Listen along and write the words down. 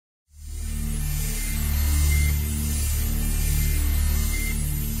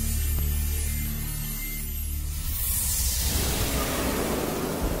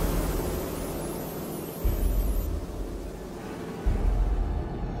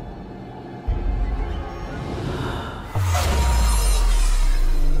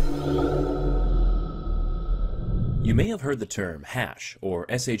You may have heard the term hash, or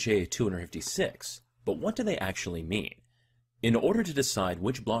SHA-256, but what do they actually mean? In order to decide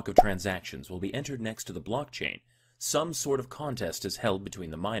which block of transactions will be entered next to the blockchain, some sort of contest is held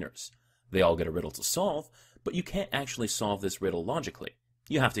between the miners. They all get a riddle to solve, but you can't actually solve this riddle logically.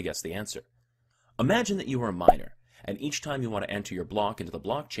 You have to guess the answer. Imagine that you are a miner, and each time you want to enter your block into the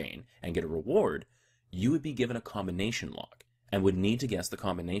blockchain and get a reward, you would be given a combination lock, and would need to guess the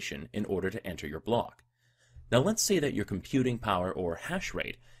combination in order to enter your block. Now let's say that your computing power, or hash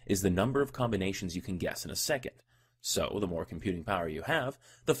rate, is the number of combinations you can guess in a second. So the more computing power you have,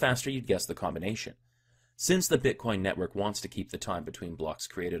 the faster you'd guess the combination. Since the Bitcoin network wants to keep the time between blocks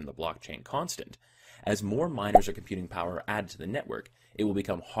created in the blockchain constant, as more miners or computing power are added to the network, it will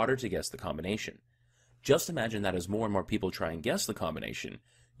become harder to guess the combination. Just imagine that as more and more people try and guess the combination,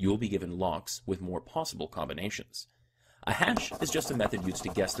 you will be given locks with more possible combinations. A hash is just a method used to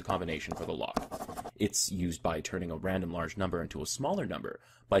guess the combination for the lock. It's used by turning a random large number into a smaller number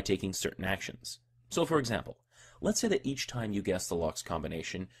by taking certain actions. So for example, let's say that each time you guess the lock's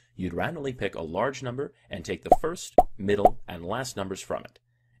combination, you'd randomly pick a large number and take the first, middle, and last numbers from it.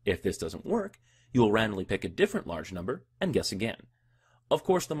 If this doesn't work, you will randomly pick a different large number and guess again. Of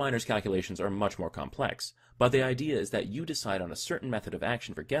course, the miner's calculations are much more complex, but the idea is that you decide on a certain method of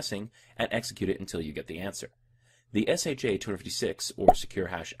action for guessing and execute it until you get the answer. The SHA-256, or Secure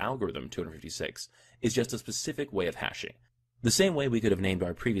Hash Algorithm 256, is just a specific way of hashing. The same way we could have named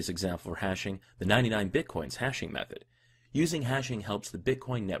our previous example for hashing the 99 Bitcoins hashing method. Using hashing helps the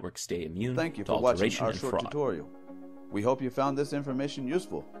Bitcoin network stay immune to alteration and fraud. Thank you for watching our short tutorial. We hope you found this information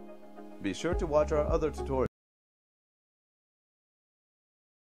useful. Be sure to watch our other tutorials.